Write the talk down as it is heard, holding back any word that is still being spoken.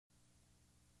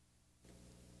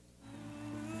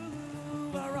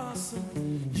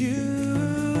awesome. You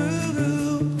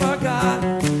are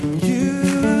God. You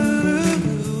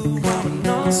are an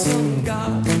awesome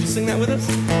God. Sing that with us.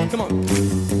 Come on.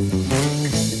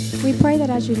 We pray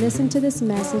that as you listen to this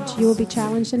message, you will be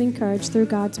challenged and encouraged through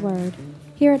God's Word.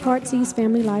 Here at Heartsease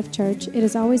Family Life Church, it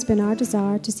has always been our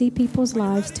desire to see people's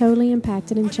lives totally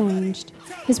impacted and changed.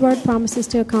 His Word promises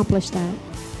to accomplish that.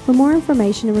 For more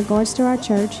information in regards to our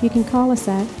church, you can call us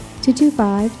at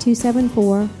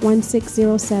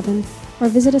 225-274-1607 or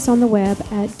visit us on the web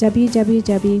at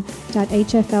www.hflc.us.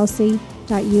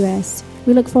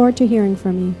 We look forward to hearing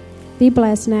from you. Be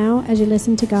blessed now as you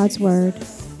listen to God's Word.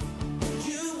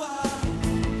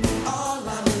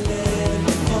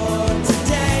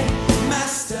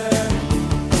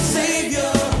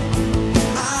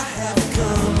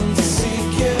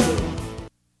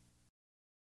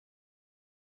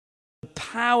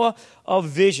 Power of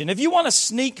vision. If you want a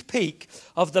sneak peek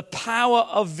of the power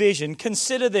of vision,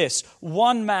 consider this: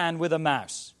 one man with a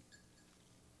mouse.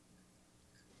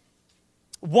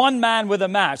 One man with a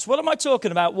mouse. What am I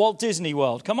talking about? Walt Disney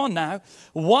World. Come on now.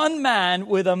 One man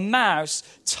with a mouse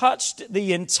touched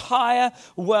the entire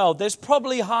world. There's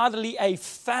probably hardly a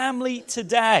family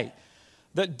today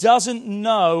that doesn't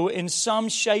know in some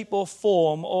shape or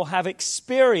form or have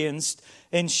experienced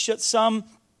in some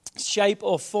shape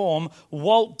or form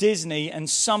Walt Disney and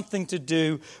something to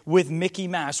do with Mickey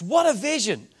Mouse. What a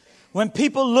vision! When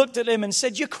people looked at him and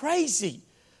said, "You're crazy.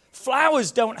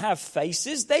 Flowers don't have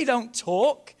faces. They don't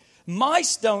talk.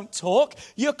 Mice don't talk.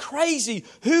 You're crazy.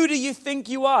 Who do you think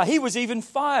you are?" He was even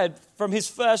fired from his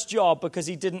first job because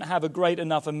he didn't have a great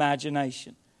enough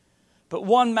imagination. But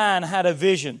one man had a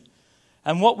vision.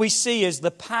 And what we see is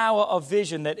the power of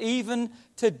vision, that even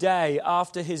today,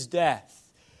 after his death,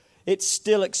 it's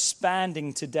still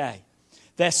expanding today.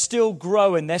 They're still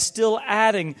growing. They're still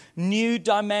adding new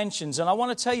dimensions. And I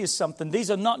want to tell you something.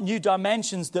 These are not new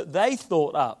dimensions that they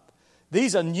thought up.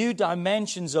 These are new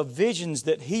dimensions of visions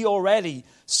that he already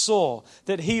saw,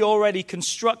 that he already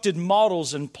constructed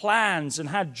models and plans and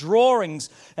had drawings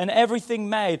and everything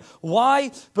made. Why?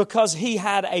 Because he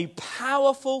had a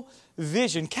powerful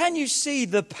vision. Can you see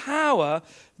the power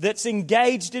that's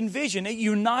engaged in vision? It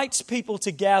unites people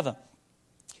together.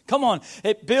 Come on,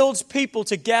 it builds people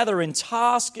together in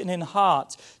task and in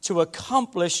heart to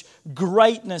accomplish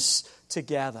greatness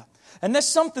together. And there's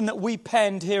something that we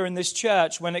penned here in this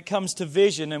church when it comes to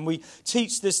vision, and we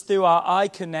teach this through our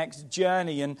iConnect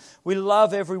journey, and we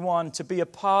love everyone to be a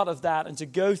part of that and to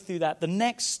go through that. The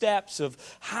next steps of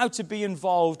how to be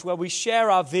involved, where we share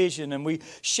our vision and we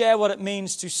share what it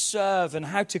means to serve and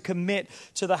how to commit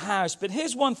to the house. But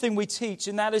here's one thing we teach,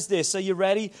 and that is this. Are you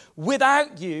ready?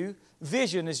 Without you,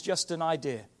 vision is just an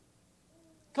idea.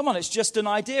 Come on, it's just an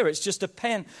idea. It's just a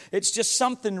pen. It's just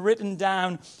something written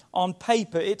down on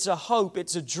paper. It's a hope.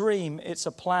 It's a dream. It's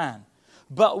a plan.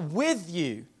 But with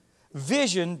you,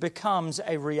 vision becomes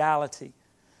a reality.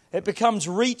 It becomes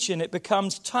reaching. It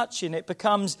becomes touching. It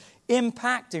becomes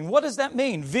impacting. What does that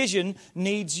mean? Vision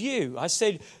needs you. I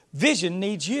said vision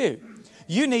needs you.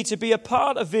 You need to be a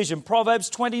part of vision. Proverbs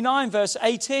 29 verse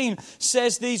 18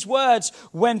 says these words: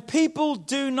 when people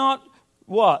do not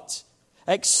what?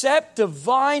 Accept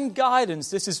divine guidance.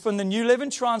 This is from the New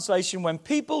Living Translation. When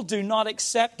people do not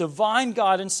accept divine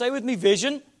guidance, say with me,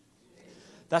 vision.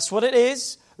 That's what it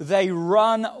is. They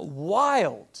run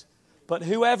wild. But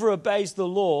whoever obeys the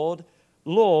law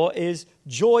is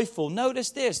joyful. Notice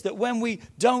this, that when we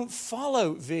don't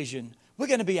follow vision, we're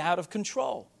going to be out of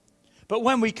control. But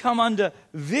when we come under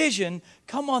vision,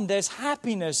 come on, there's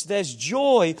happiness, there's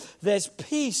joy, there's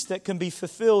peace that can be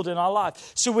fulfilled in our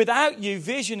life. So without you,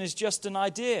 vision is just an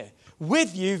idea.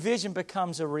 With you, vision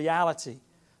becomes a reality.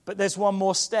 But there's one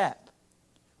more step.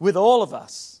 With all of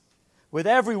us, with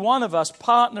every one of us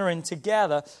partnering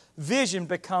together, vision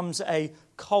becomes a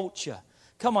culture.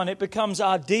 Come on, it becomes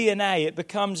our DNA. It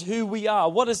becomes who we are.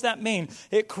 What does that mean?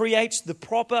 It creates the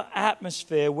proper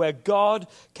atmosphere where God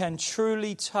can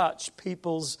truly touch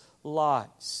people's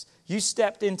lives. You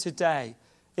stepped in today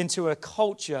into a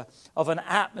culture of an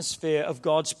atmosphere of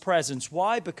God's presence.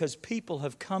 Why? Because people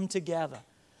have come together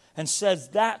and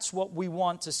said, that's what we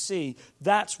want to see.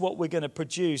 That's what we're going to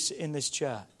produce in this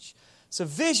church. So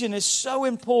vision is so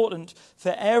important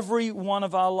for every one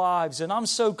of our lives. And I'm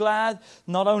so glad,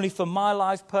 not only for my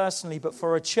life personally, but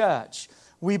for a church,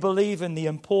 we believe in the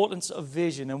importance of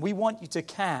vision. And we want you to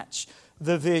catch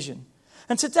the vision.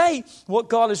 And today, what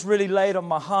God has really laid on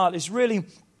my heart is really,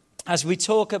 as we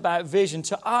talk about vision,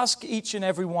 to ask each and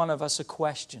every one of us a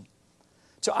question.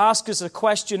 To ask us a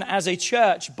question as a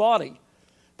church body,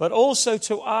 but also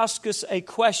to ask us a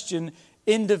question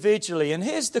individually. And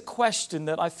here's the question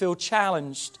that I feel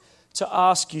challenged to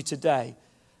ask you today.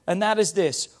 And that is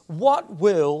this: what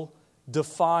will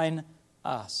define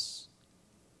us?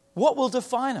 What will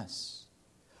define us?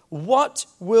 What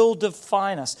will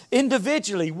define us?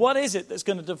 Individually, what is it that's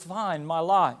going to define my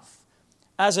life?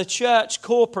 As a church,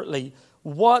 corporately,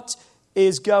 what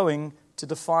is going to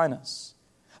define us?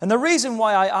 And the reason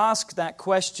why I ask that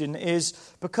question is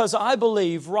because I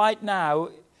believe right now,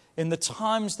 in the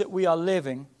times that we are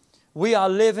living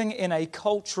in a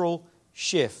cultural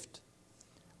shift.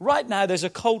 Right now, there's a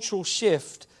cultural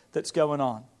shift that's going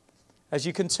on. As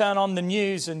you can turn on the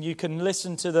news and you can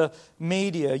listen to the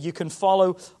media, you can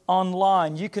follow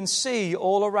online, you can see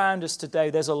all around us today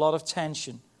there's a lot of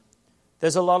tension.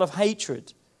 There's a lot of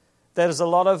hatred. There's a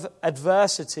lot of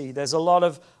adversity. There's a lot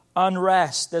of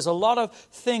unrest. There's a lot of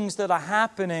things that are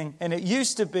happening, and it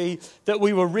used to be that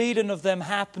we were reading of them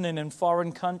happening in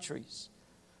foreign countries.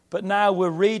 But now we're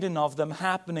reading of them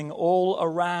happening all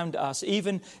around us,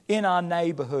 even in our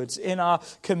neighborhoods, in our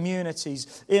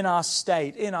communities, in our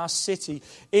state, in our city,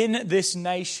 in this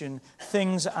nation,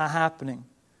 things are happening.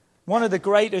 One of the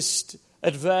greatest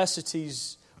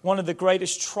adversities, one of the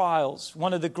greatest trials,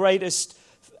 one of the greatest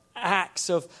acts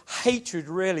of hatred,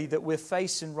 really, that we're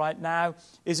facing right now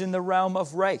is in the realm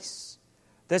of race.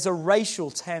 There's a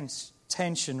racial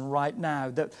tension right now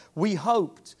that we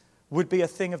hoped would be a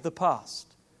thing of the past.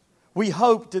 We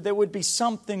hoped that there would be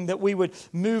something that we would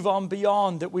move on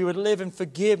beyond, that we would live in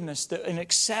forgiveness, in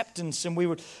acceptance,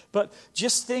 but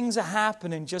just things are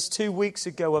happening. Just 2 weeks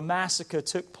ago, a massacre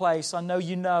took place, I know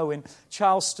you know, in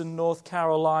Charleston, North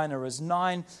Carolina, as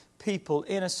 9 people,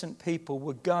 innocent people,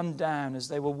 were gunned down as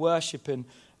they were worshiping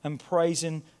and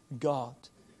praising God.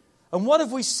 And what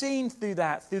have we seen through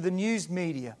that, through the news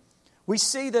media? We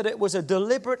see that it was a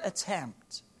deliberate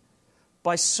attempt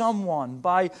by someone,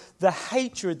 by the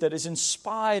hatred that is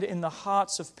inspired in the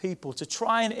hearts of people to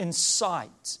try and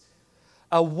incite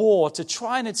a war, to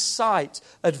try and incite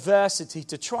adversity,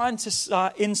 to try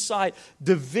and incite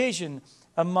division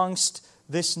amongst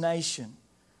this nation.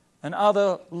 And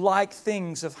other like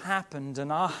things have happened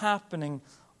and are happening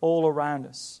all around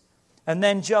us. And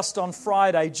then just on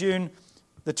Friday, June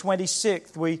the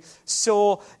 26th, we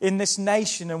saw in this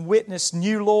nation and witnessed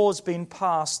new laws being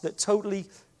passed that totally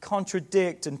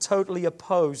contradict and totally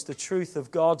oppose the truth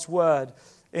of God's word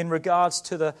in regards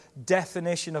to the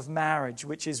definition of marriage,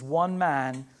 which is one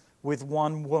man with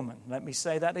one woman. Let me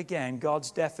say that again.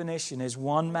 God's definition is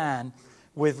one man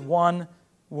with one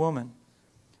woman.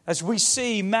 As we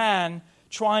see man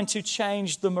trying to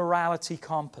change the morality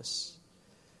compass,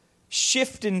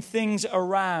 shifting things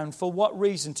around for what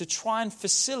reason? To try and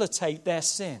facilitate their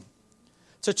sin.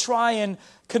 To try and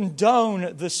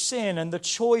condone the sin and the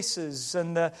choices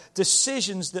and the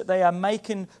decisions that they are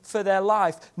making for their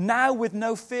life. Now with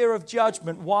no fear of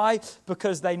judgment. Why?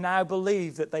 Because they now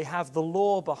believe that they have the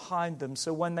law behind them.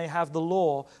 So when they have the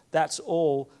law, that's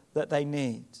all that they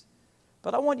need.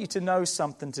 But I want you to know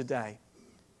something today.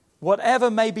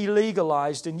 Whatever may be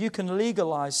legalized, and you can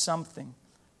legalize something,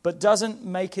 but doesn't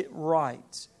make it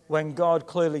right when God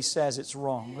clearly says it's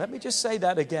wrong. Let me just say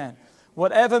that again.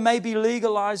 Whatever may be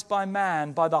legalized by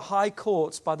man, by the high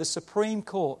courts, by the supreme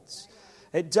courts,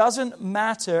 it doesn't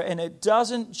matter and it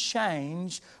doesn't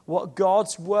change what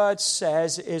God's word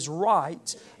says is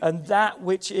right and that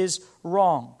which is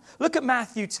wrong. Look at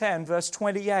Matthew 10, verse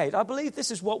 28. I believe this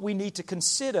is what we need to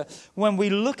consider when we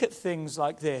look at things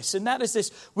like this. And that is this: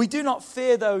 we do not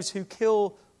fear those who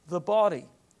kill the body,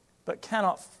 but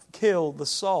cannot kill the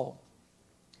soul.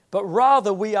 But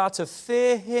rather we are to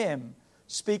fear him,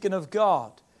 speaking of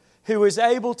God, who is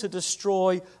able to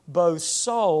destroy both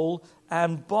soul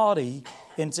and body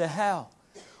into hell.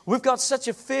 We've got such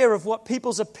a fear of what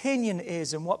people's opinion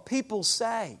is and what people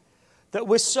say that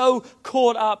we're so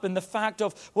caught up in the fact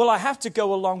of, well, I have to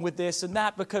go along with this and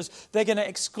that because they're going to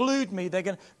exclude me.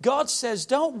 God says,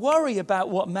 don't worry about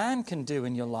what man can do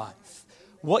in your life.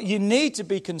 What you need to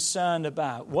be concerned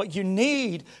about, what you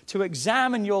need to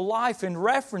examine your life in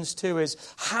reference to is,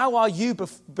 how are you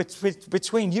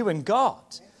between you and God?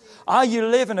 Are you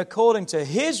living according to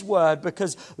his word?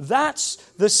 Because that's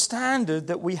the standard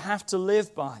that we have to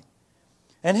live by.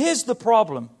 And here's the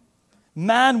problem.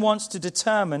 Man wants to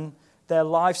determine their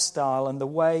lifestyle and the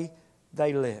way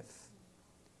they live.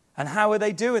 And how are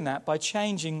they doing that? By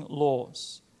changing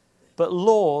laws. But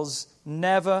laws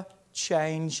never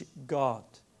change God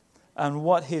and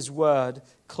what his word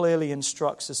clearly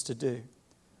instructs us to do.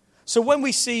 So when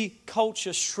we see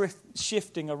culture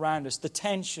shifting around us, the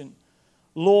tension,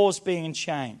 laws being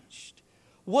changed,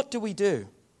 what do we do?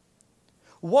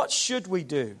 What should we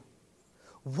do?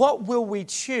 What will we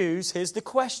choose? Here's the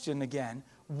question again.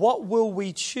 What will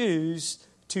we choose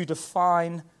to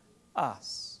define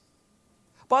us.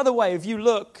 By the way, if you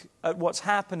look at what's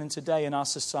happening today in our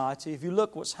society, if you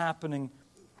look what's happening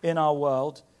in our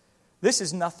world, this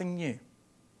is nothing new.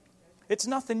 It's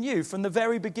nothing new. From the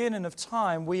very beginning of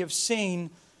time, we have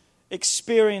seen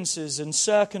experiences and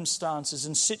circumstances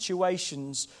and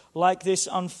situations like this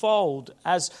unfold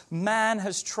as man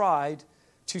has tried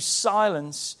to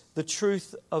silence the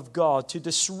truth of God, to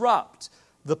disrupt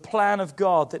the plan of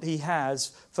God that He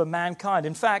has for mankind.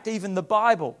 In fact, even the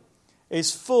Bible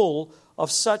is full of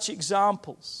such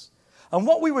examples. And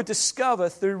what we would discover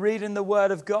through reading the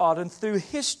Word of God and through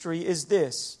history is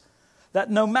this,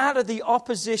 that no matter the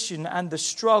opposition and the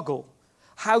struggle,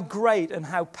 how great and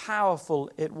how powerful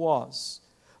it was,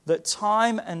 that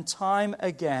time and time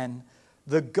again,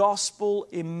 the gospel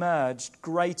emerged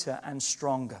greater and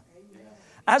stronger.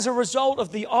 As a result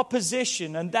of the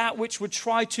opposition and that which would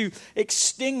try to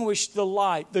extinguish the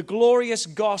light, the glorious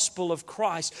gospel of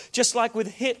Christ, just like with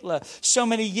Hitler so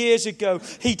many years ago,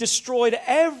 he destroyed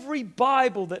every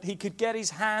Bible that he could get his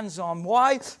hands on.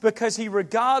 Why? Because he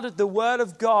regarded the Word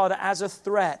of God as a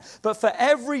threat. But for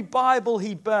every Bible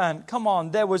he burned, come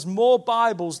on, there was more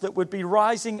Bibles that would be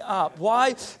rising up.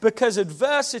 Why? Because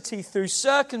adversity through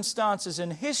circumstances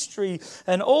and history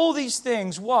and all these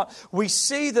things, what? We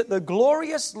see that the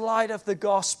glorious light of the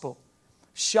gospel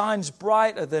shines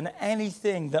brighter than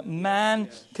anything that man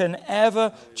can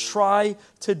ever try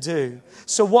to do.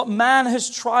 So what man has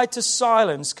tried to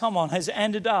silence, come on, has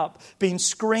ended up being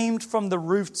screamed from the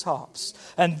rooftops.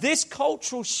 And this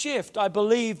cultural shift, I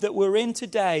believe, that we're in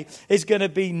today is going to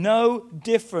be no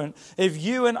different if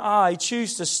you and I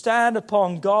choose to stand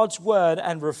upon God's word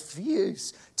and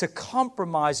refuse to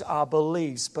compromise our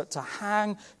beliefs, but to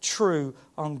hang true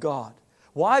on God.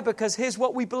 Why? Because here's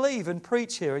what we believe and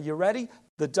preach here. Are you ready?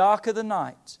 The darker the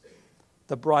night,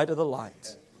 the brighter the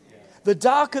light. The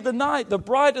darker the night, the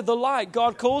brighter the light.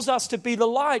 God calls us to be the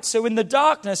light. So in the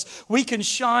darkness, we can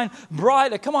shine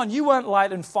brighter. Come on, you weren't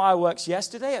lighting fireworks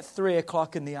yesterday at 3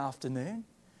 o'clock in the afternoon.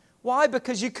 Why?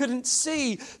 Because you couldn't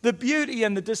see the beauty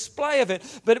and the display of it.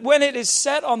 But when it is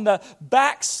set on the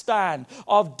backstand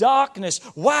of darkness,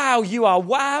 wow, you are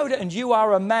wowed and you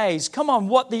are amazed. Come on,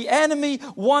 what the enemy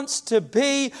wants to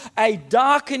be a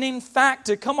darkening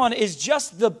factor, come on, is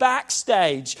just the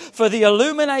backstage for the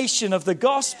illumination of the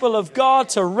gospel of God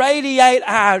to radiate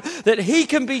out, that He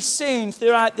can be seen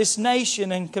throughout this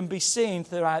nation and can be seen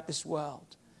throughout this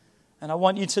world. And I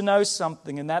want you to know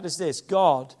something, and that is this: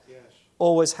 God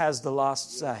always has the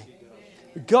last say.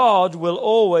 God will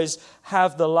always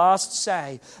have the last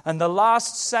say. And the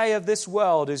last say of this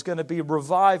world is going to be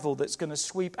revival that's going to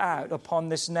sweep out upon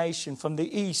this nation from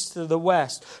the east to the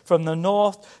west, from the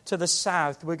north to the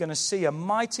south. We're going to see a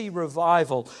mighty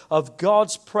revival of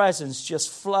God's presence just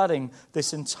flooding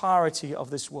this entirety of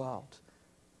this world.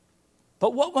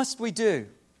 But what must we do?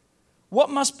 What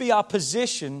must be our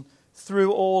position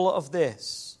through all of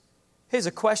this? Here's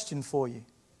a question for you.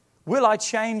 Will I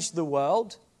change the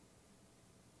world,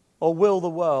 or will the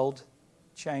world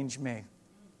change me?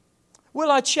 Will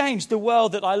I change the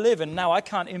world that I live in? Now, I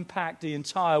can't impact the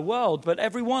entire world, but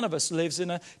every one of us lives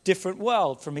in a different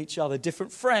world from each other,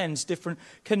 different friends, different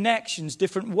connections,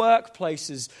 different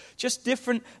workplaces, just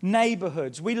different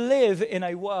neighborhoods. We live in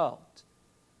a world.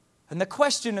 And the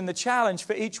question and the challenge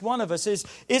for each one of us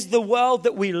is the world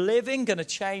that we live in going to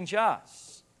change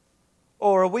us?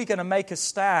 Or are we going to make a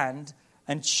stand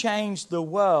and change the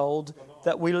world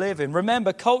that we live in?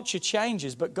 Remember, culture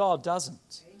changes, but God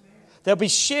doesn't. There'll be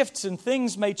shifts and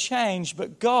things may change,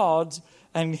 but God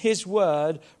and His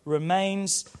word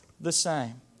remains the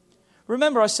same.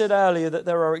 Remember, I said earlier that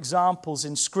there are examples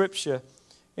in Scripture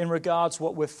in regards to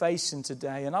what we're facing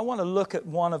today. And I want to look at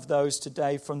one of those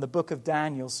today from the book of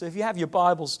Daniel. So if you have your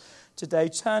Bibles today,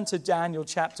 turn to Daniel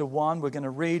chapter 1. We're going to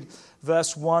read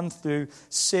verse 1 through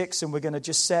 6, and we're going to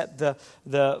just set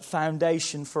the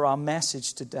foundation for our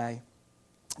message today.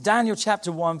 Daniel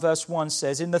chapter 1 verse 1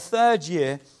 says, "In the 3rd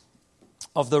year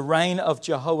of the reign of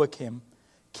Jehoiakim,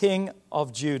 king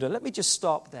of Judah." Let me just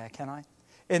stop there, can I?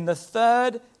 In the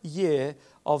 3rd year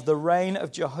of the reign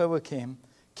of Jehoiakim,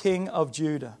 king of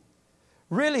Judah.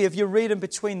 Really, if you're reading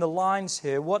between the lines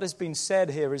here, what has been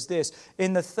said here is this: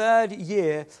 in the 3rd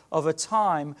year of a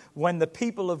time when the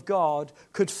people of God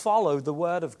could follow the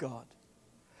word of God.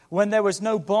 When there was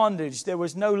no bondage, there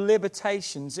was no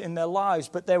limitations in their lives,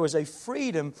 but there was a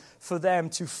freedom for them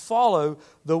to follow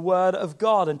the word of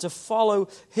God and to follow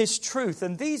His truth.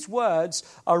 And these words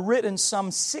are written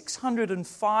some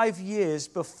 605 years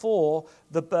before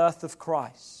the birth of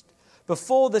Christ.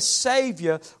 before the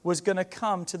Savior was going to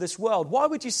come to this world. Why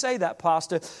would you say that,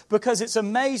 Pastor? Because it's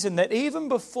amazing that even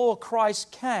before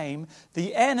Christ came,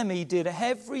 the enemy did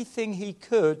everything he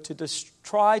could to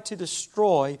try to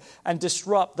destroy and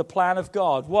disrupt the plan of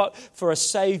God. What? For a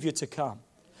Savior to come.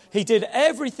 He did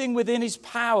everything within his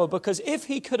power, because if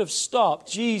he could have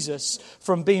stopped Jesus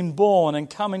from being born and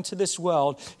coming to this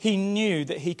world, he knew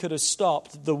that he could have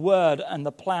stopped the word and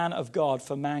the plan of God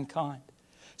for mankind.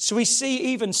 So we see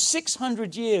even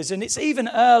 600 years, and it's even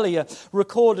earlier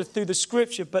recorded through the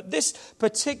Scripture. But this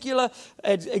particular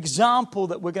example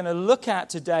that we're going to look at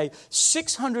today,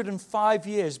 605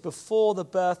 years before the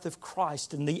birth of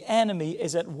Christ, and the enemy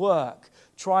is at work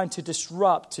trying to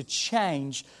disrupt, to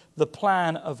change the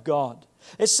plan of God.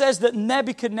 It says that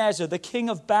Nebuchadnezzar, the king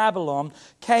of Babylon,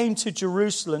 came to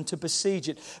Jerusalem to besiege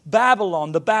it.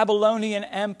 Babylon, the Babylonian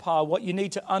Empire, what you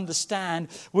need to understand,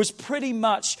 was pretty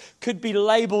much, could be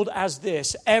labeled as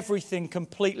this: everything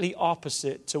completely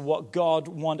opposite to what God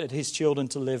wanted his children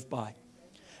to live by.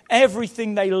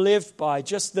 Everything they lived by,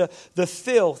 just the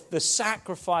filth, the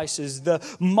sacrifices, the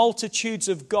multitudes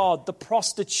of God, the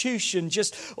prostitution,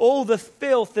 just all the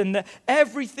filth and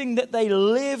everything that they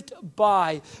lived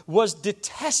by was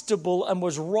detestable and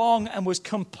was wrong and was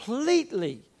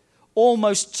completely,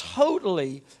 almost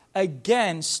totally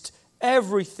against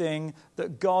everything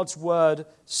that God's word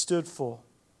stood for.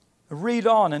 Read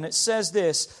on, and it says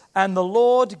this: and the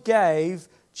Lord gave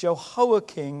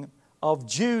Jehoiakim of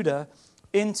Judah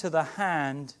into the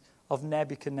hand of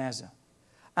Nebuchadnezzar.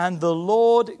 And the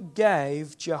Lord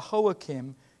gave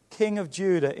Jehoiakim, king of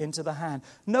Judah, into the hand.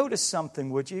 Notice something,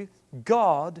 would you?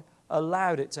 God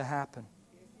allowed it to happen.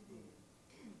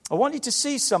 I want you to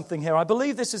see something here. I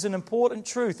believe this is an important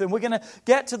truth, and we're going to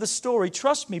get to the story.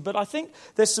 Trust me, but I think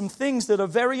there's some things that are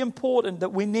very important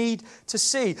that we need to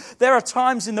see. There are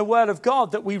times in the Word of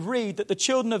God that we read that the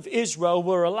children of Israel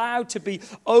were allowed to be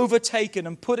overtaken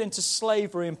and put into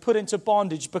slavery and put into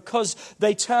bondage because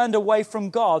they turned away from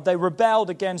God. They rebelled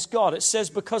against God. It says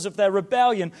because of their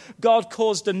rebellion, God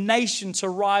caused a nation to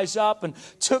rise up and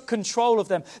took control of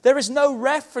them. There is no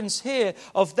reference here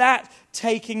of that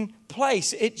taking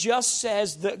place. It just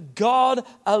says that God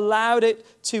allowed it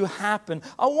to happen.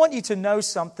 I want you to know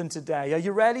something today. Are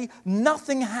you ready?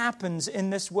 Nothing happens in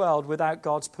this world without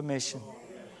God's permission.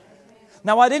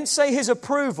 Now, I didn't say his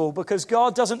approval, because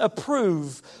God doesn't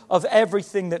approve of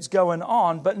everything that's going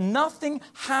on, but nothing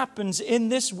happens in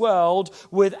this world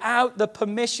without the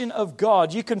permission of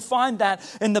God. You can find that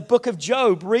in the book of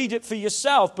Job. Read it for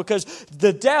yourself, because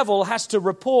the devil has to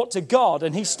report to God,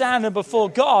 and he's standing before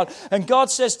God, and God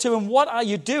says to him, "What are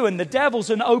you doing?" The devil's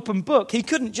an open book. He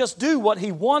couldn't just do what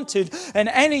he wanted and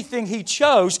anything he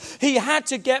chose. He had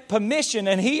to get permission,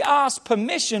 and he asked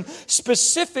permission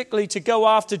specifically to go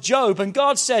after Job. And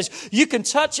God says, you can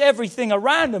touch everything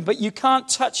around him, but you can't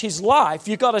touch his life.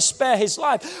 You've got to spare his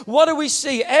life. What do we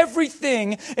see?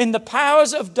 Everything in the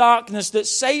powers of darkness that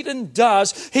Satan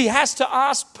does, he has to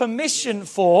ask permission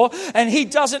for, and he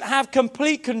doesn't have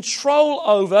complete control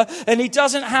over, and he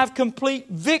doesn't have complete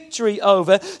victory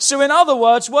over. So in other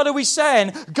words, what are we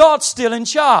saying? God's still in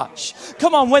charge.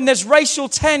 Come on, when there's racial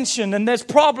tension and there's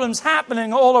problems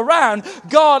happening all around,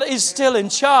 God is still in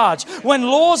charge. When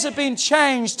laws have been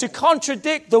changed to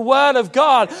contradict the word of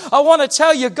God, I want to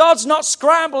tell you, God's not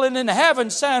scrambling in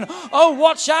heaven saying, "Oh,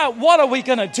 watch out, what are we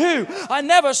going to do? I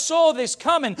never saw this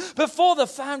coming." Before the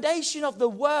foundation of the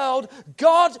world,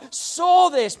 God saw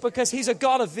this, because he's a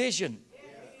God of vision,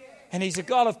 and he's a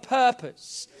God of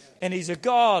purpose, and he's a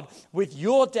God with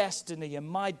your destiny and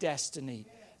my destiny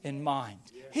in mind.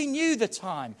 He knew the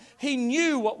time. He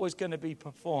knew what was going to be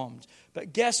performed.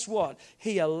 But guess what?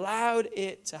 He allowed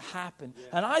it to happen.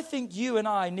 And I think you and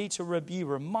I need to be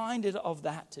reminded of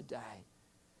that today.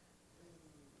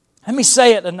 Let me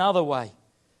say it another way.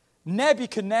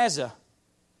 Nebuchadnezzar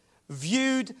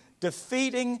viewed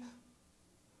defeating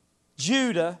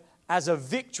Judah as a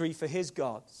victory for his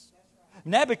gods.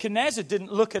 Nebuchadnezzar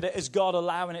didn't look at it as God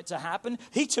allowing it to happen.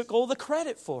 He took all the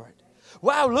credit for it.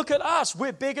 Wow, look at us.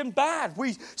 We're big and bad.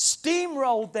 We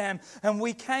steamrolled them and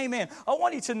we came in. I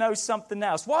want you to know something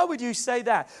else. Why would you say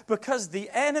that? Because the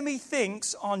enemy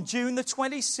thinks on June the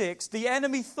 26th, the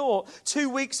enemy thought 2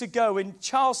 weeks ago in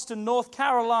Charleston, North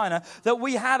Carolina, that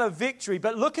we had a victory.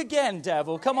 But look again,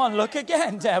 devil. Come on, look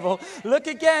again, devil. Look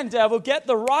again, devil. Get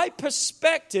the right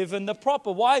perspective and the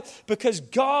proper. Why? Because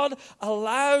God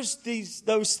allows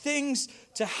those things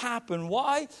to happen.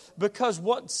 Why? Because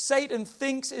what Satan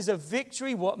thinks is a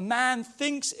victory, what man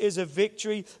thinks is a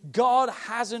victory, God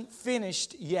hasn't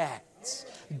finished yet.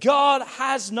 God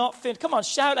has not finished. Come on,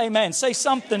 shout amen. Say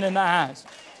something in the house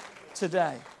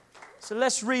today. So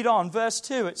let's read on. Verse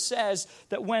 2, it says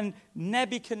that when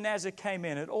Nebuchadnezzar came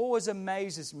in, it always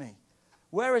amazes me.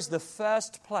 Where is the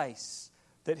first place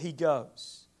that he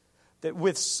goes? That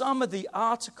with some of the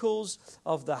articles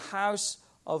of the house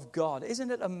of God.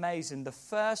 Isn't it amazing? The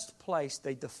first place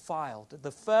they defiled,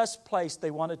 the first place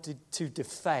they wanted to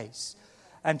deface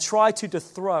and try to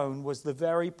dethrone was the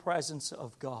very presence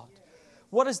of God.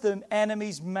 What is the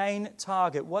enemy's main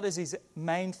target? What is his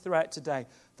main threat today?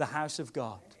 The house of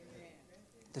God.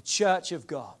 The church of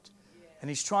God. And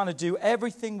he's trying to do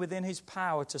everything within his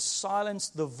power to silence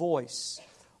the voice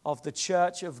of the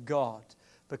church of God.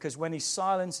 Because when he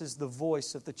silences the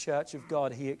voice of the church of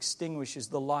God, he extinguishes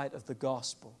the light of the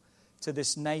gospel to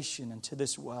this nation and to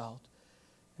this world.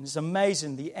 And it's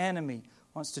amazing. The enemy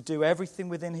wants to do everything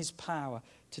within his power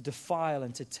to defile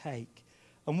and to take.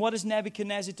 And what does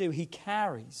Nebuchadnezzar do? He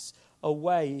carries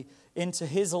away into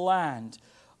his land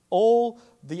all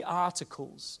the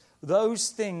articles, those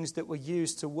things that were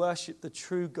used to worship the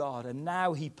true God, and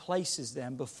now he places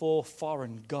them before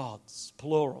foreign gods,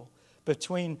 plural,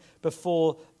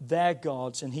 before their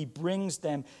gods, and he brings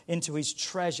them into his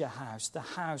treasure house, the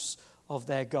house of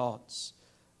their gods.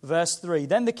 Verse 3,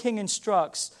 then the king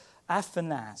instructs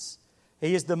Athanas,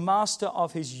 he is the master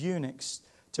of his eunuchs,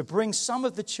 to bring some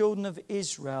of the children of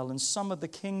Israel and some of the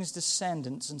king's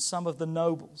descendants and some of the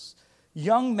nobles,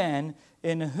 young men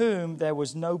in whom there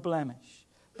was no blemish,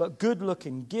 but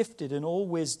good-looking, gifted in all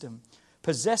wisdom,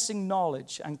 possessing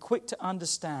knowledge and quick to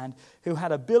understand, who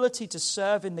had ability to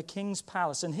serve in the king's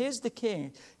palace. And here's the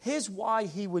king. Here's why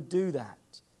he would do that.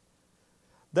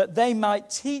 That they might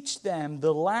teach them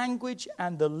the language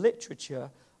and the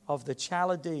literature of the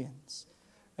Chaldeans.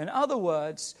 In other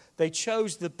words, they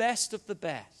chose the best of the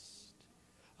best.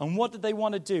 And what did they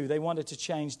want to do? They wanted to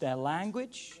change their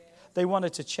language. They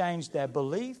wanted to change their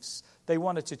beliefs. They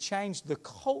wanted to change the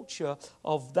culture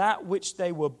of that which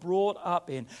they were brought up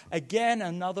in. Again,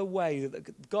 another way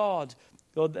that God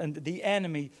and the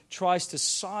enemy tries to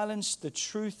silence the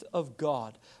truth of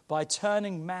God by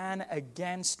turning man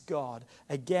against God,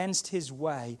 against his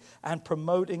way, and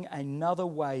promoting another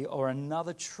way or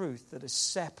another truth that is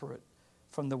separate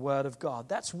from the Word of God.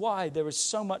 That's why there is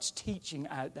so much teaching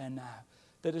out there now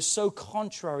that is so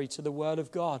contrary to the Word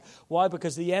of God. Why?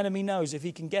 Because the enemy knows if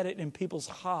he can get it in people's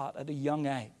heart at a young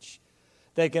age,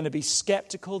 they're going to be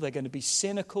skeptical, they're going to be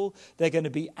cynical, they're going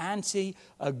to be anti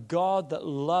a God that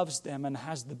loves them and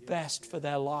has the best for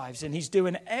their lives. And he's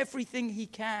doing everything he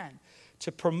can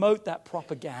to promote that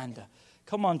propaganda.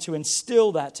 Come on, to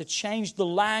instill that, to change the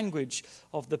language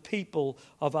of the people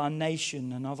of our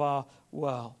nation and of our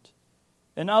world.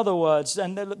 In other words,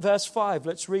 and verse 5,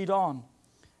 let's read on.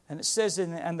 And it says,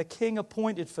 and the king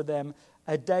appointed for them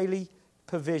a daily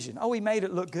provision. Oh, he made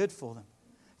it look good for them.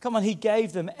 Come on, he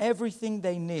gave them everything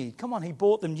they need. Come on, he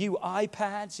bought them new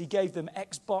iPads. He gave them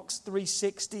Xbox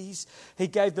 360s. He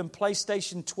gave them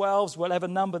PlayStation 12s, whatever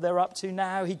number they're up to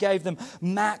now. He gave them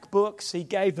MacBooks. He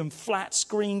gave them flat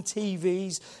screen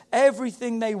TVs.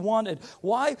 Everything they wanted.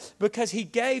 Why? Because he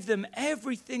gave them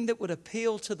everything that would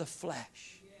appeal to the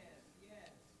flesh.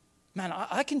 Man,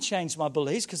 I can change my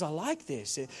beliefs because I like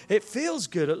this. It feels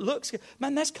good. It looks good.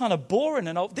 Man, that's kind of boring.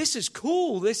 And this is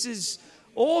cool. This is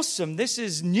awesome. This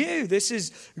is new. This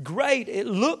is great. It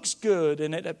looks good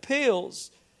and it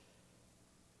appeals.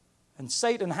 And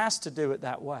Satan has to do it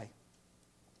that way.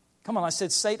 Come on, I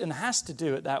said Satan has to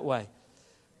do it that way.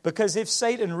 Because if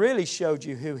Satan really showed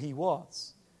you who he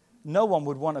was, no one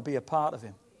would want to be a part of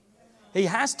him. He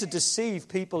has to deceive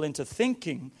people into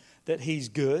thinking that he's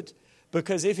good.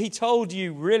 Because if he told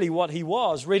you really what he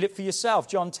was, read it for yourself.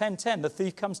 John 10:10, the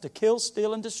thief comes to kill,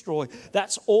 steal, and destroy.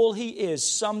 That's all he is,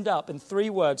 summed up in 3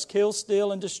 words, kill,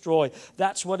 steal, and destroy.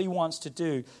 That's what he wants to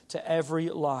do to every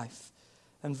life.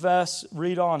 And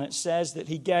read on, it says that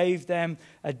he gave them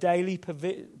a daily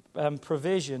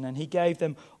provision, and he gave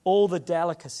them all the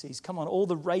delicacies. Come on, all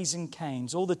the Raising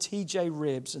Canes, all the TJ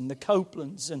Ribs and the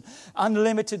Copelands and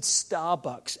unlimited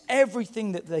Starbucks,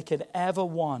 everything that they could ever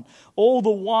want, all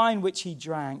the wine which he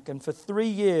drank. And for 3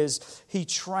 years he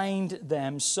trained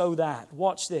them so that,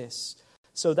 watch this,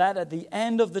 so that at the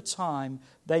end of the time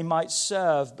they might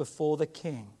serve before the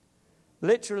king.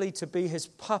 Literally to be his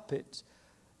puppet.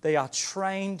 They are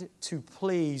trained to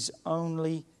please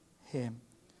only him.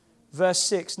 Verse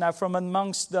 6, now from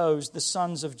amongst those, the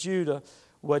sons of Judah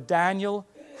were Daniel,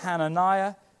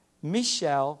 Hananiah,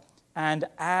 Mishael, and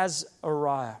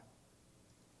Azariah.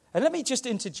 And let me just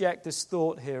interject this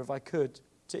thought here, if I could,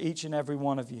 to each and every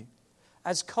one of you.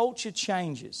 As culture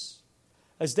changes,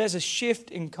 as there's a shift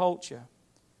in culture,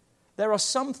 there are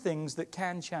some things that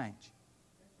can change.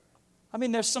 I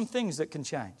mean, there's some things that can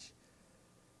change.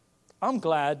 I'm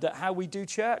glad that how we do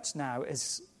church now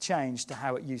has changed to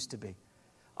how it used to be.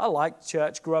 I liked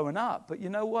church growing up, but you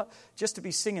know what? Just to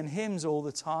be singing hymns all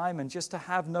the time and just to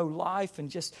have no life and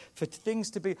just for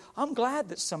things to be... I'm glad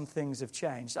that some things have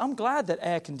changed. I'm glad that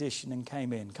air conditioning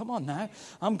came in. Come on now.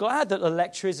 I'm glad that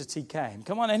electricity came.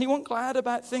 Come on, anyone glad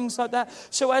about things like that?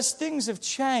 So as things have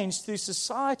changed through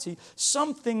society,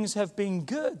 some things have been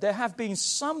good. There have been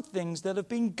some things that have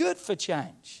been good for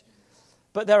change.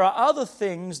 But there are other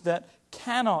things that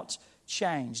cannot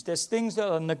change. There's things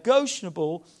that are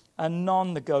negotiable and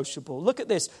non-negotiable. Look at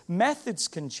this. Methods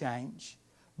can change,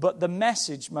 but the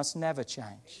message must never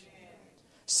change.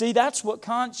 See, that's what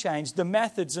can't change. The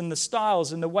methods and the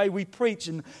styles and the way we preach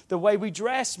and the way we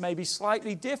dress may be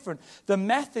slightly different. The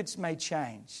methods may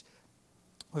change.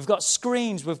 We've got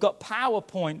screens, we've got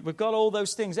PowerPoint, we've got all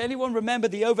those things. Anyone remember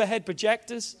the overhead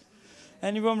projectors?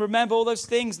 Anyone remember all those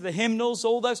things, the hymnals,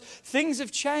 all those? Things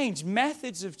have changed,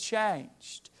 methods have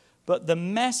changed, but the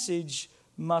message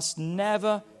must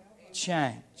never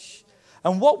change.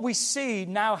 And what we see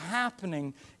now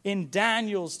happening in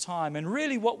Daniel's time, and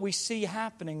really what we see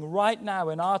happening right now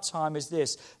in our time is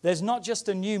this. There's not just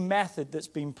a new method that's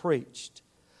been preached,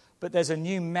 but there's a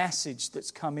new message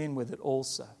that's come in with it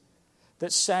also.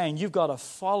 That's saying you've got to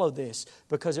follow this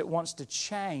because it wants to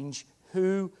change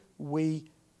who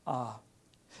we are.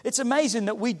 It's amazing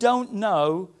that we don't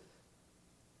know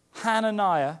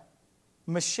Hananiah,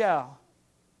 Mishael,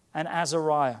 and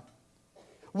Azariah.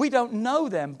 We don't know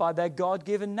them by their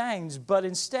God-given names, but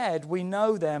instead we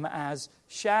know them as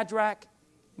Shadrach,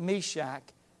 Meshach,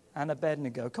 and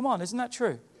Abednego. Come on, isn't that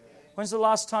true? When's the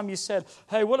last time you said,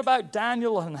 hey, what about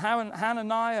Daniel and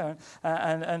Hananiah?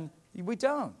 And we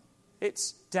don't.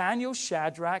 It's Daniel,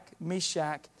 Shadrach,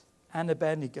 Meshach, and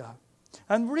Abednego.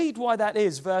 And read why that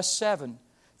is, verse 7.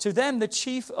 To them the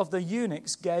chief of the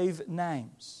eunuchs gave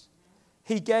names.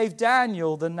 He gave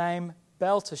Daniel the name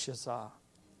Belteshazzar.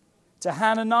 To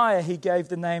Hananiah he gave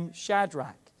the name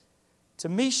Shadrach. To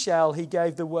Mishael he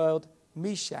gave the word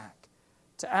Meshach.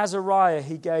 To Azariah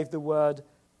he gave the word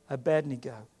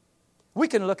Abednego. We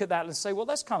can look at that and say, well,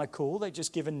 that's kind of cool. They're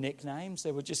just given nicknames.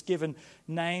 They were just given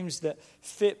names that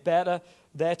fit better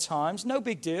their times. No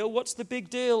big deal. What's the big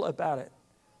deal about it?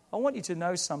 I want you to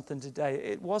know something today.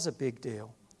 It was a big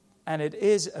deal. And it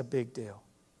is a big deal.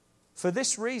 For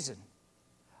this reason,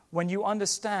 when you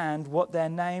understand what their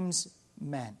names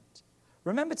meant.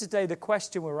 Remember today the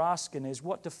question we're asking is,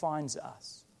 what defines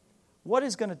us? What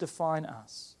is going to define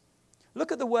us?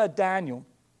 Look at the word Daniel.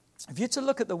 If you're to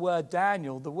look at the word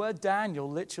Daniel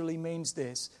literally means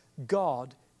this: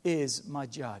 God is my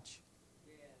judge.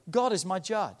 God is my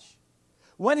judge.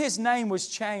 When his name was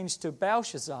changed to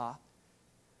Belshazzar,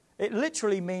 it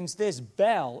literally means this: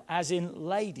 Bel, as in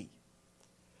lady.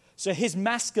 So his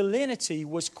masculinity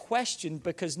was questioned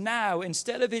because now,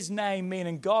 instead of his name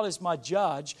meaning God is my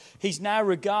judge, he's now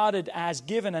regarded as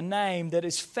given a name that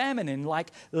is feminine,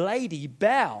 like Lady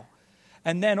Bel.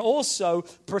 And then also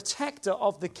protector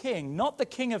of the king, not the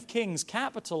King of Kings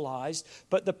capitalized,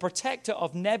 but the protector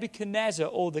of Nebuchadnezzar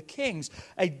or the kings.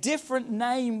 A different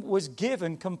name was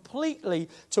given completely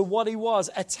to what he was,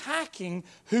 attacking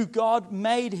who God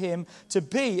made him to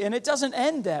be. And it doesn't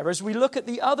end there. As we look at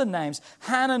the other names,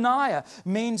 Hananiah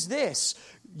means this: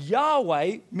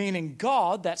 Yahweh, meaning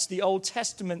God, that's the Old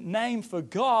Testament name for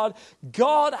God.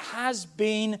 God has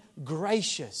been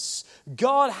gracious.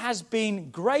 God has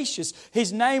been gracious.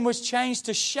 His name was changed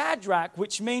to Shadrach,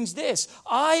 which means this: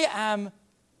 I am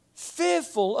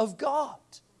fearful of God.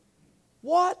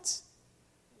 What?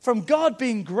 From God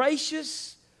being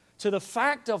gracious to the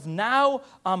fact of now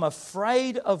I'm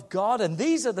afraid of God. And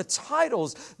these are the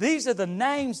titles, these are the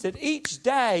names that each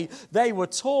day they were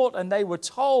taught and they were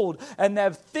told, and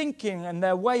their thinking and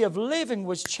their way of living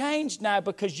was changed now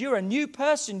because you're a new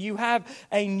person. You have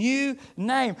a new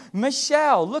name.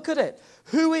 Mishael, look at it.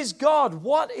 Who is God?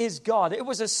 What is God? It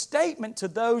was a statement to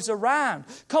those around.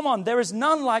 Come on, there is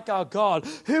none like our God.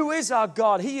 Who is our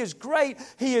God? He is great.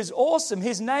 He is awesome.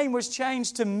 His name was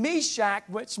changed to Meshach,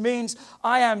 which means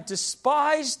I am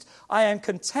despised, I am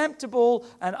contemptible,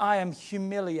 and I am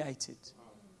humiliated.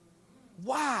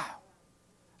 Wow.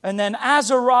 And then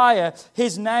Azariah,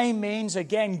 his name means,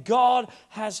 again, God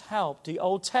has helped. The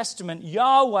Old Testament,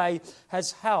 Yahweh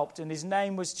has helped. And his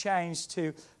name was changed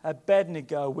to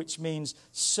Abednego, which means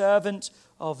servant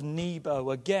of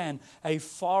Nebo. Again, a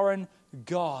foreign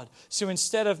God. So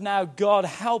instead of now God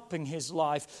helping his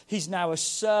life, he's now a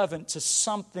servant to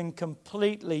something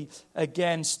completely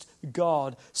against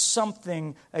God.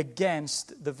 Something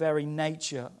against the very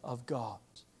nature of God.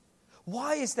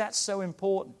 Why is that so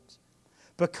important?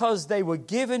 Because they were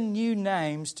given new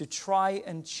names to try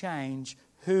and change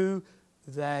who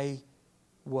they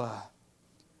were.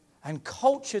 And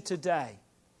culture today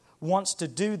wants to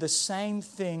do the same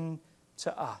thing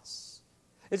to us.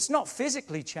 It's not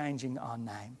physically changing our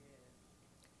name,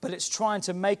 but it's trying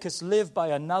to make us live by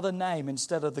another name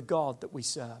instead of the God that we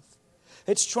serve.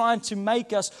 It's trying to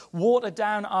make us water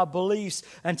down our beliefs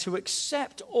and to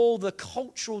accept all the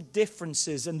cultural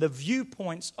differences and the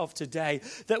viewpoints of today,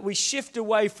 that we shift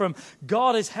away from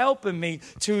God is helping me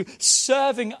to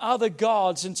serving other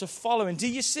gods and to following. Do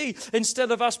you see?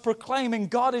 Instead of us proclaiming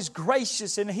God is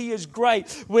gracious and He is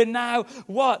great, we're now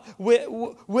what?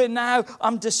 We're now,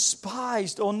 I'm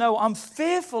despised, or no, I'm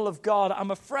fearful of God, I'm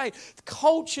afraid.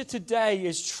 Culture today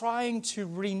is trying to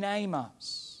rename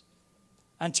us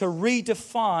and to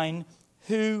redefine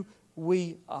who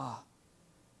we are.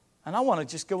 And I want to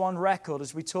just go on record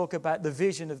as we talk about the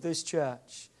vision of this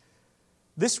church.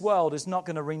 This world is not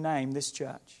going to rename this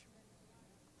church.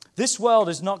 This world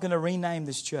is not going to rename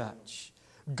this church.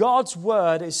 God's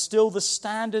word is still the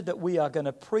standard that we are going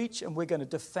to preach and we're going to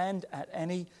defend at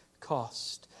any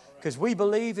cost. Because we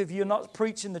believe if you're not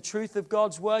preaching the truth of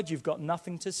God's word, you've got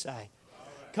nothing to say.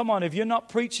 Come on, if you're not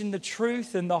preaching the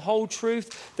truth and the whole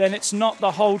truth, then it's not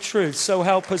the whole truth. So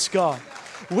help us God.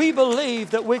 We believe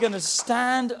that we're going to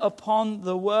stand upon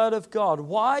the word of God.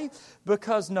 Why?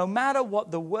 Because no matter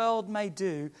what the world may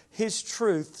do, His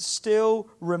truth still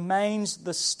remains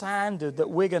the standard that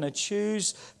we're going to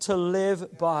choose to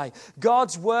live by.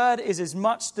 God's word is as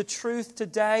much the truth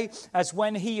today as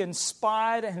when He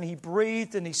inspired and He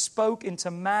breathed and He spoke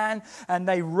into man and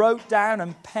they wrote down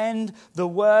and penned the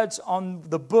words on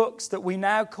the books that we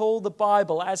now call the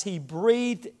Bible as He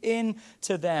breathed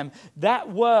into them.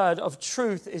 That word of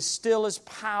truth is still as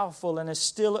powerful and is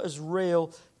still as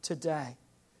real today.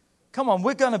 Come on,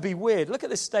 we're going to be weird. Look at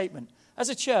this statement. As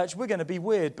a church, we're going to be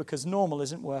weird because normal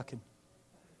isn't working.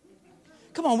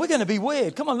 Come on, we're going to be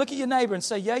weird. Come on, look at your neighbor and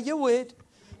say, yeah, you're weird.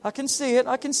 I can see it.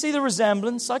 I can see the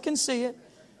resemblance. I can see it.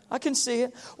 I can see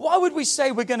it. Why would we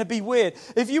say we're going to be weird?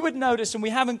 If you would notice, and we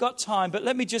haven't got time, but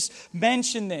let me just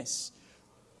mention this.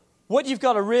 What you've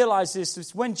got to realize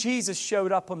is when Jesus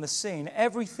showed up on the scene,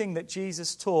 everything that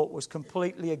Jesus taught was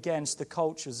completely against the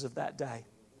cultures of that day.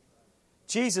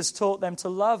 Jesus taught them to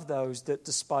love those that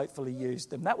despitefully used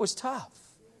them. That was tough.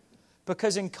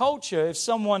 Because in culture, if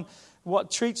someone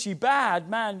treats you bad,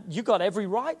 man, you got every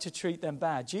right to treat them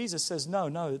bad. Jesus says,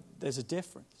 no, there's a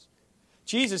difference.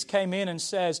 Jesus came in and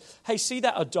says, hey, see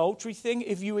that adultery thing?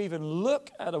 If you even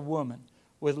look at a woman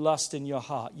with lust in your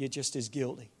heart, you're just as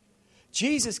guilty.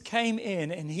 Jesus came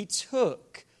in and He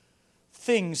took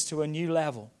things to a new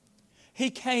level. He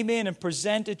came in and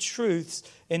presented truths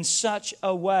in such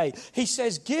a way. He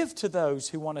says, give to those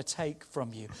who want to take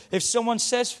from you. If someone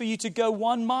says for you to go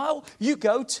 1 mile, you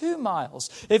go 2 miles.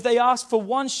 If they ask for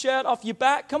one shirt off your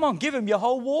back, come on, give them your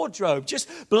whole wardrobe. Just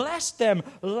bless them,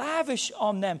 lavish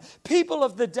on them. People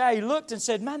of the day looked and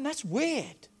said, man, that's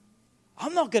weird.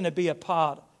 I'm not going to be a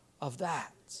part of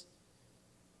that.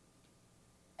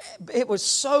 It was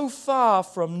so far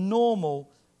from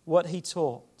normal what He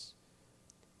taught.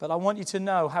 But I want you to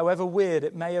know, however weird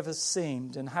it may have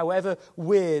seemed, and however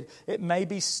weird it may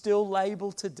be still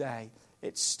labeled today,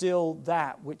 it's still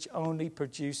that which only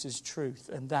produces truth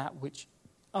and that which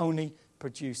only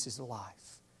produces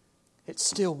life. It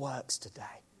still works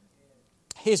today.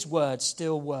 His word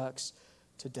still works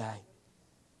today.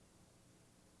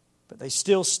 But they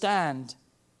still stand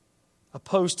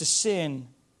opposed to sin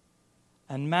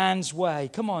and man's way.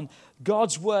 Come on,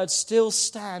 God's word still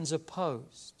stands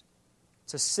opposed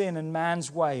to sin and man's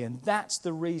way, and that's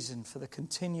the reason for the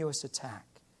continuous attack.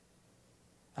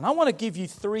 And I want to give you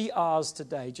 3 R's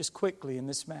today, just quickly in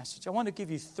this message. I want to give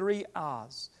you 3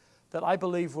 R's that I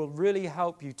believe will really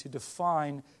help you to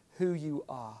define who you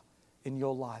are in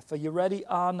your life. Are you ready?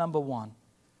 R number 1,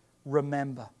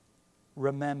 remember.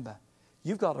 Remember.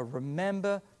 You've got to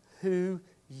remember who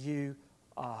you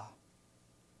are.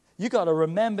 You've got to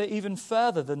remember even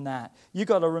further than that. You've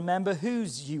got to remember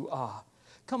whose you are.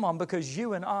 Come on, because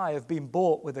you and I have been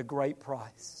bought with a great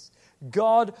price.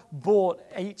 God bought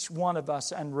each one of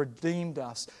us and redeemed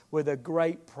us with a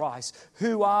great price.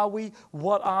 Who are we?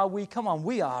 What are we? Come on,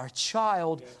 we are a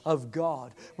child of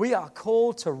God. We are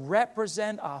called to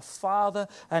represent our Father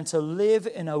and to live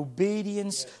in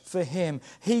obedience for Him.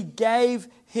 He gave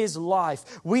his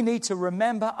life. We need to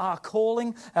remember our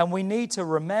calling, and we need to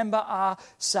remember our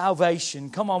salvation.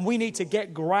 Come on, we need to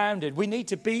get grounded. We need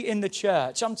to be in the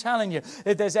church. I'm telling you,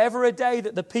 if there's ever a day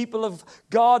that the people of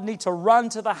God need to run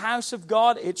to the house of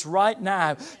God, it's right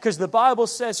now. Because the Bible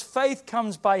says faith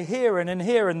comes by hearing, and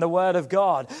hearing the word of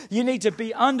God. You need to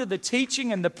be under the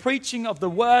teaching and the preaching of the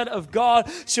word of God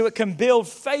so it can build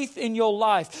faith in your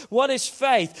life. What is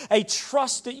faith? A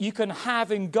trust that you can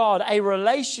have in God, a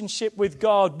relationship with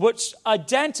God which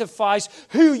identifies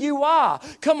who you are.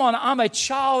 Come on, I'm a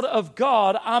child of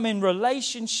God. I'm in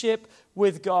relationship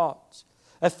with God.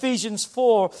 Ephesians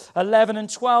 4:11 and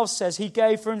 12 says he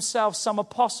gave for himself some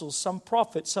apostles, some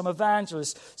prophets, some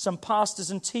evangelists, some pastors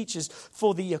and teachers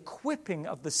for the equipping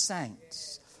of the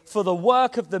saints, for the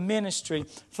work of the ministry,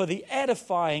 for the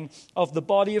edifying of the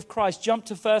body of Christ. Jump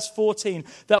to verse 14.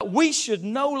 That we should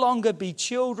no longer be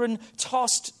children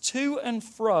tossed to and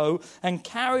fro and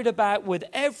carried about with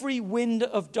every wind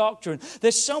of doctrine.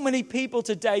 There's so many people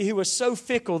today who are so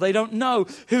fickle. They don't know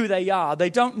who they are. They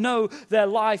don't know their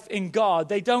life in God.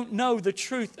 They don't know the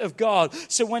truth of God.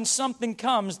 So when something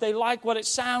comes, they like what it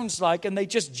sounds like and they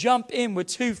just jump in with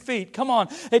 2 feet. Come on,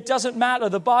 it doesn't matter.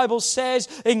 The Bible says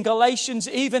in Galatians,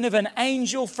 even if an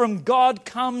angel from God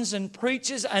comes and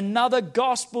preaches another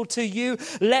gospel to you,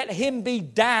 let him be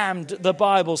damned, the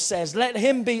Bible says. Let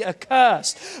him be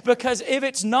accursed. Because if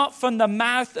it's not from the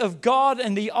mouth of God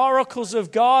and the oracles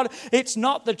of God, it's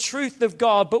not the truth of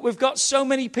God. But we've got so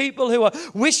many people who are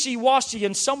wishy-washy,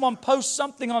 and someone posts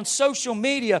something on social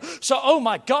media. So, oh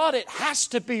my God, it has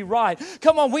to be right.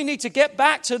 Come on, we need to get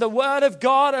back to the word of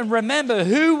God and remember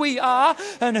who we are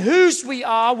and whose we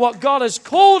are, what God has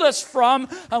called us from,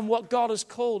 and what God has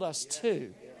called us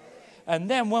to. And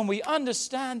then when we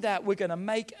understand that, we're going to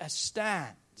make a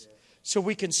stand so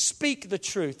we can speak the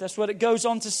truth. That's what it goes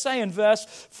on to say in verse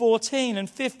 14 and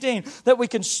 15, that we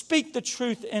can speak the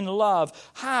truth in love.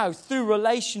 How? Through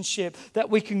relationship, that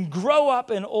we can grow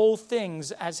up in all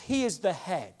things as he is the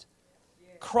head.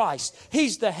 Christ,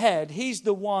 he's the head. He's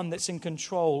the one that's in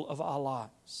control of our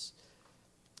lives.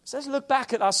 So let's look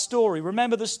back at our story.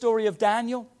 Remember the story of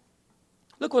Daniel?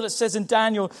 Look what it says in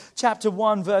Daniel chapter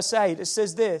 1, verse 8. It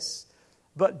says this,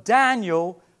 but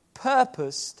Daniel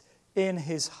purposed in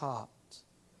his heart.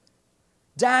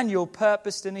 Daniel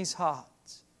purposed in his heart.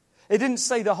 It didn't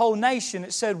say the whole nation.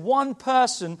 It said one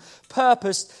person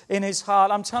purposed in his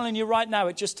heart. I'm telling you right now,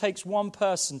 it just takes one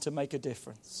person to make a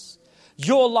difference.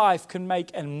 Your life can make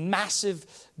a massive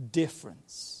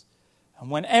difference. And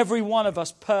when every one of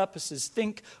us purposes,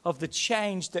 think of the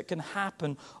change that can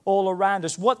happen all around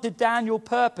us. What did Daniel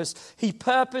purpose? He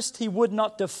purposed he would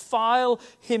not defile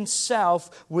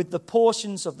himself with the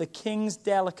portions of the king's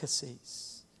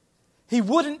delicacies. He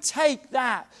wouldn't take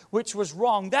that which was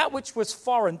wrong, that which was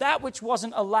foreign, that which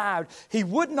wasn't allowed. He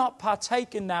would not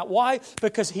partake in that. Why?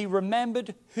 Because he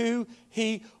remembered who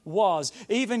he was.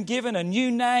 Even given a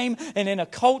new name and in a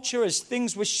culture as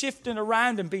things were shifting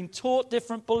around and being taught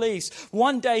different beliefs.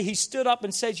 One day he stood up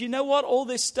and said, you know what? All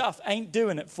this stuff ain't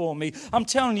doing it for me. I'm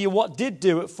telling you what did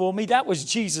do it for me. That was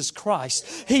Jesus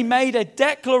Christ. He made a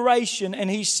declaration and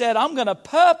he said, I'm going to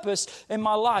purpose in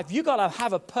my life. You got to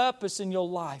have a purpose in your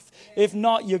life. If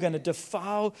not, you're going to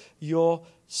defile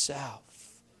yourself.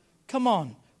 Come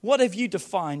on. What have you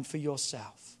defined for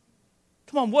yourself?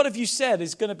 Come on, what have you said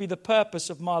is going to be the purpose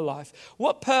of my life?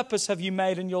 What purpose have you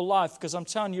made in your life? Because I'm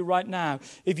telling you right now,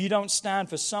 if you don't stand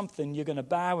for something, you're going to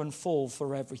bow and fall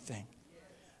for everything.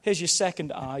 Here's your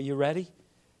second R. You ready?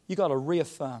 You got to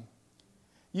reaffirm.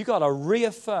 You got to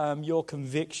reaffirm your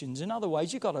convictions. In other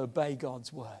words, you got to obey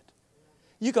God's word.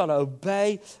 You got to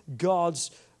obey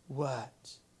God's word.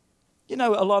 You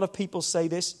know, a lot of people say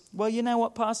this. Well, you know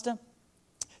what, Pastor?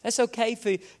 It's okay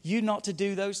for you not to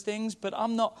do those things, but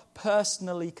I'm not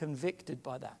personally convicted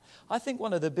by that. I think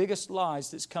one of the biggest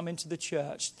lies that's come into the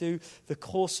church through the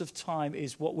course of time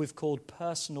is what we've called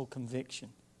personal conviction.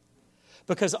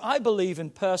 Because I believe in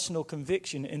personal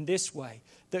conviction in this way,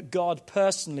 that God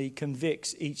personally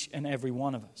convicts each and every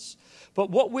one of us. But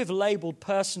what we've labeled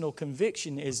personal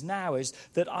conviction is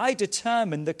that I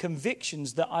determine the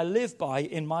convictions that I live by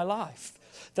in my life.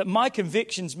 That my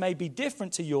convictions may be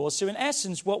different to yours. So in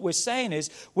essence, what we're saying is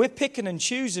we're picking and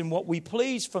choosing what we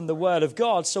please from the Word of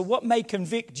God. So what may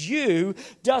convict you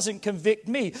doesn't convict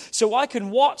me. So I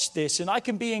can watch this and I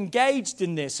can be engaged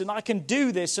in this and I can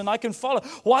do this and I can follow.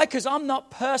 Why? Because I'm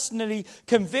not personally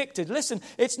convicted. Listen,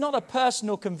 it's not a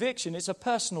personal conviction. It's a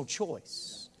personal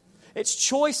choice. It's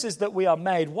choices that we are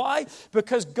made. Why?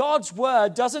 Because God's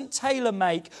word doesn't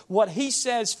tailor-make what he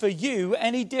says for you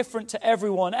any different to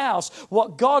everyone else.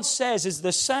 What God says is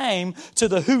the same to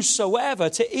the whosoever,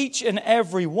 to each and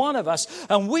every one of us.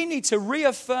 And we need to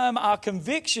reaffirm our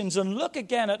convictions and look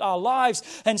again at our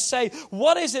lives and say,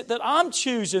 what is it that I'm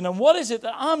choosing and what is it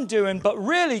that I'm doing? But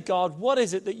really, God, what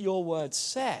is it that your word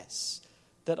says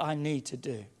that I need to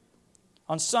do?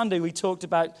 On Sunday, we talked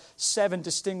about 7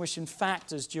 distinguishing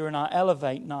factors during our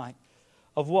Elevate night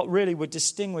of what really would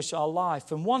distinguish our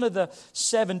life. And one of the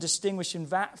 7 distinguishing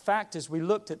factors, we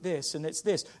looked at this, and it's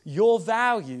this: your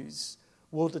values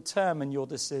will determine your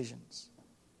decisions.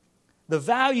 The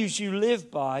values you live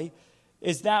by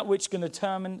is that which can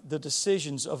determine the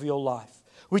decisions of your life.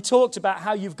 We talked about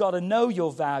how you've got to know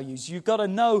your values. You've got to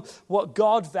know what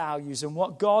God values and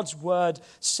what God's word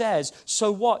says.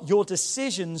 So what? Your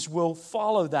decisions will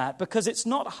follow that, because it's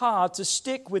not hard to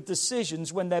stick with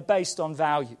decisions when they're based on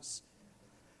values.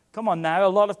 Come on now, a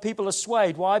lot of people are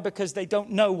swayed. Why? Because they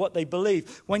don't know what they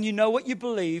believe. When you know what you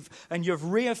believe and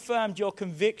you've reaffirmed your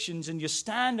convictions and you're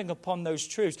standing upon those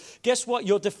truths, guess what?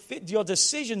 Your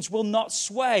decisions will not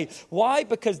sway. Why?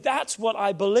 Because that's what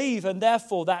I believe, and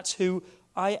therefore that's who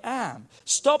I am.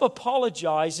 Stop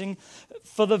apologizing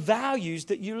for the values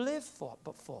that you live for.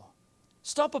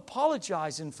 Stop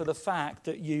apologizing for the fact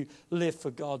that you live for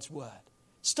God's word.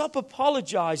 Stop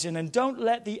apologizing, and don't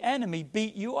let the enemy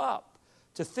beat you up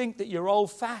to think that you're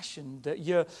old-fashioned, that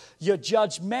you're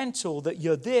judgmental, that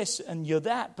you're this and you're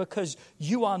that, because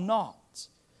you are not.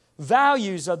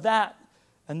 Values are that,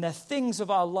 and they're things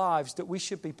of our lives that we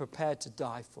should be prepared to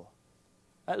die for.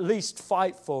 At least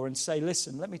fight for, and say,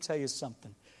 listen, let me tell you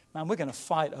something. Man, we're going to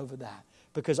fight over that,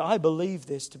 because I believe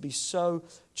this to be so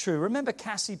true. Remember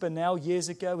Cassie Burnell years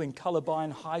ago in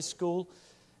Columbine High School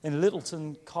in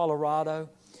Littleton, Colorado?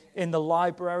 In the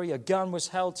library, a gun was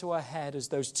held to her head as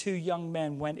those 2 young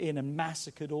men went in and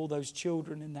massacred all those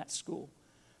children in that school.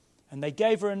 And they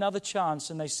gave her another chance,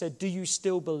 and they said, do you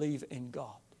still believe in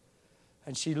God?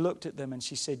 And she looked at them and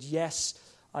she said, yes,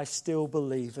 I still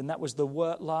believe. And that was the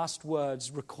last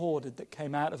words recorded that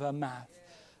came out of her mouth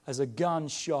as a gun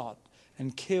shot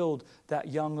and killed that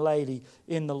young lady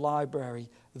in the library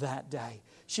that day.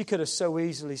 She could have so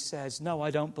easily said, no,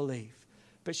 I don't believe.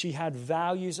 But she had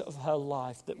values of her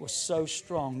life that were so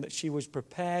strong that she was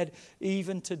prepared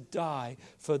even to die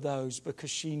for those, because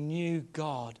she knew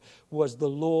God was the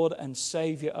Lord and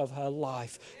Savior of her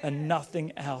life, and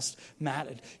nothing else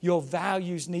mattered. Your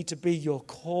values need to be your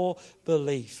core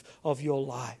belief of your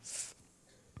life.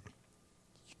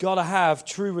 You've got to have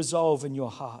true resolve in your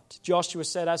heart. Joshua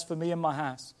said, as for me and my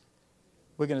house,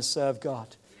 we're going to serve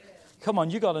God. Come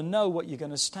on, you've got to know what you're going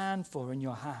to stand for in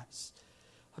your house.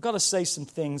 I've got to say some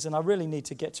things, and I really need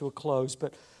to get to a close,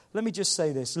 but let me just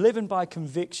say this. Living by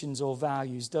convictions or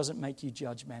values doesn't make you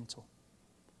judgmental.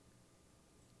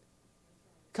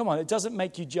 Come on, it doesn't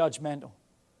make you judgmental.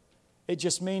 It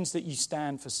just means that you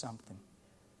stand for something.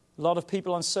 A lot of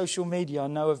people on social media I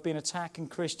know have been attacking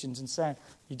Christians and saying,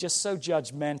 you're just so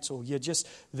judgmental, you're just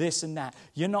this and that.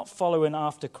 You're not following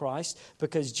after Christ,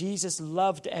 because Jesus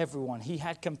loved everyone. He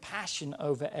had compassion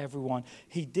over everyone.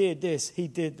 He did this, he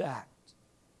did that.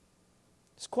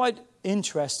 It's quite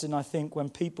interesting, I think,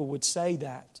 when people would say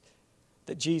that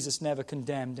Jesus never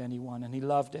condemned anyone and he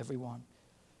loved everyone,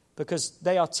 because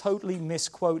they are totally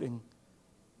misquoting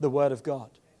the Word of God.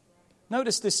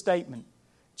 Notice this statement.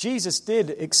 Jesus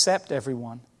did accept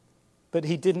everyone, but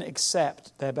he didn't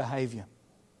accept their behavior.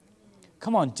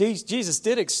 Come on, Jesus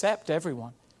did accept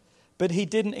everyone, but he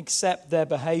didn't accept their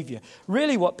behavior.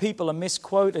 Really what people are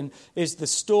misquoting is the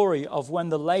story of when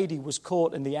the lady was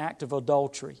caught in the act of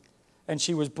adultery. And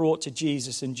she was brought to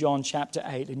Jesus in John chapter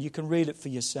 8. And you can read it for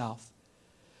yourself.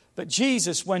 But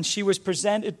Jesus, when she was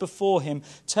presented before him,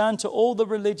 turned to all the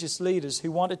religious leaders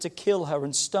who wanted to kill her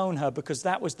and stone her, because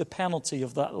that was the penalty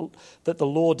of that the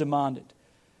law demanded.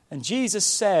 And Jesus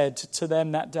said to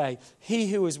them that day,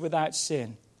 he who is without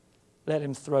sin, let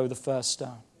him throw the first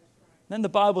stone. Then the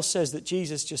Bible says that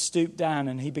Jesus just stooped down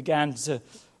and he began to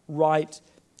write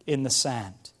in the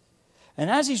sand. And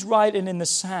as he's writing in the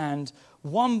sand,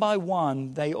 one by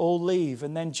one, they all leave.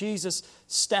 And then Jesus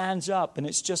stands up, and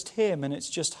it's just him and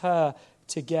it's just her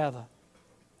together.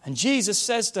 And Jesus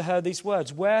says to her these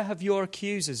words, where have your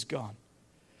accusers gone?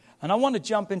 And I want to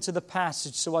jump into the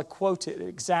passage so I quote it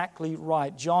exactly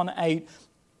right. John 8,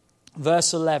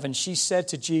 verse 11. She said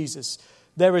to Jesus,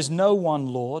 there is no one,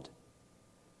 Lord.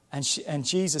 And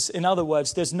Jesus, in other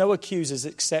words, there's no accusers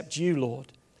except you,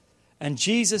 Lord. And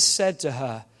Jesus said to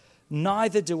her,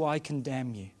 neither do I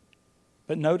condemn you.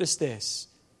 But notice this,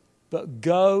 but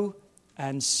go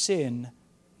and sin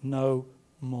no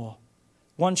more.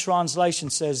 One translation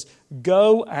says,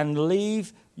 go and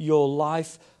leave your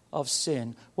life of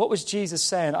sin. What was Jesus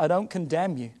saying? I don't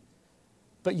condemn you,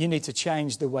 but you need to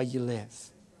change the way you live.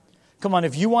 Come on,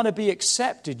 if you want to be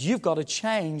accepted, you've got to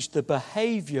change the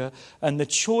behavior and the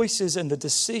choices and the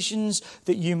decisions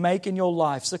that you make in your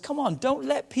life. So come on, don't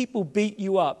let people beat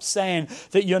you up saying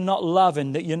that you're not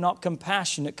loving, that you're not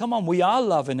compassionate. Come on, we are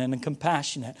loving and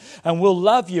compassionate, and we'll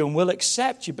love you and we'll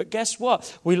accept you. But guess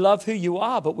what? We love who you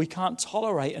are, but we can't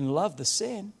tolerate and love the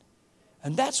sin.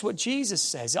 And that's what Jesus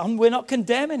says. We're not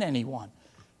condemning anyone.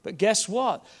 But guess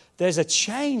what? There's a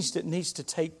change that needs to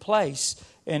take place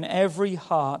in every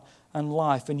heart and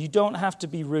life. And you don't have to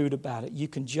be rude about it. You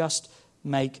can just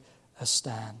make a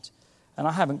stand. And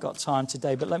I haven't got time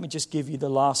today, but let me just give you the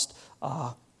last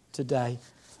R today.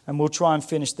 And we'll try and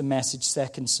finish the message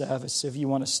second service. So if you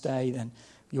want to stay, then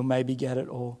you'll maybe get it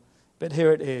all. But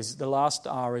here it is. The last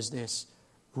R is this.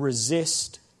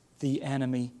 Resist the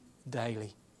enemy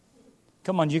daily.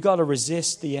 Come on, you've got to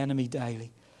resist the enemy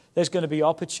daily. There's going to be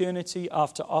opportunity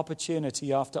after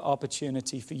opportunity after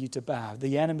opportunity for you to bow.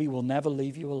 The enemy will never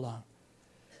leave you alone.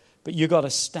 But you've got to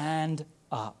stand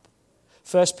up.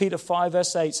 1 Peter 5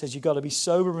 verse 8 says you've got to be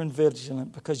sober and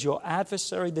vigilant because your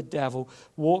adversary, the devil,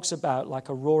 walks about like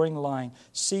a roaring lion,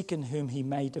 seeking whom he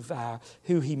may devour,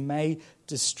 who he may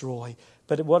destroy.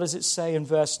 But what does it say in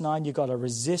verse 9? You've got to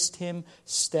resist him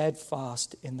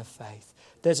steadfast in the faith.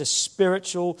 There's a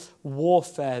spiritual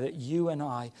warfare that you and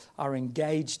I are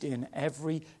engaged in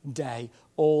every day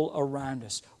all around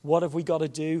us. What have we got to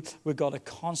do? We've got to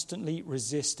constantly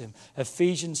resist him.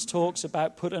 Ephesians talks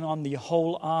about putting on the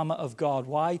whole armor of God.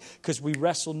 Why? Because we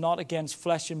wrestle not against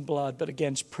flesh and blood, but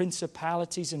against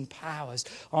principalities and powers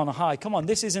on high. Come on,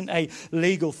 this isn't a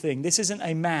legal thing. This isn't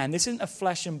a man. This isn't a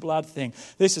flesh and blood thing.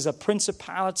 This is a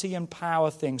principality and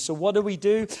power thing. So what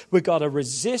do? We've got to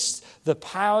resist the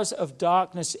powers of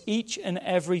darkness each and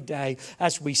every day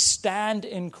as we stand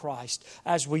in Christ,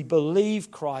 as we believe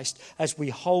Christ, as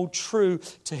we hold true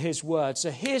to his word.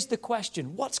 So here's the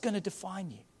question. What's going to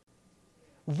define you?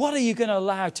 What are you going to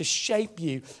allow to shape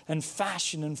you and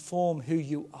fashion and form who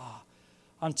you are?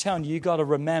 I'm telling you, you've got to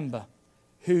remember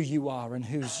who you are and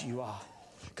whose you are.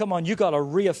 Come on, you've got to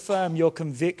reaffirm your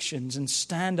convictions and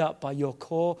stand up by your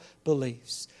core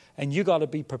beliefs. And you've got to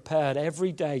be prepared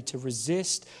every day to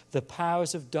resist the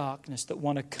powers of darkness that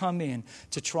want to come in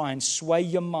to try and sway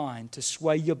your mind, to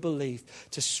sway your belief,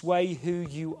 to sway who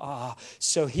you are,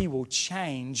 so he will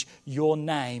change your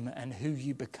name and who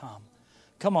you become.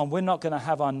 Come on, we're not going to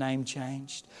have our name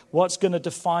changed. What's going to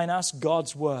define us?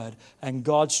 God's word and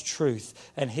God's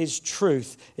truth. And his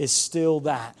truth is still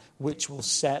that which will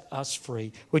set us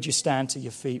free. Would you stand to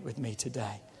your feet with me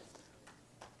today?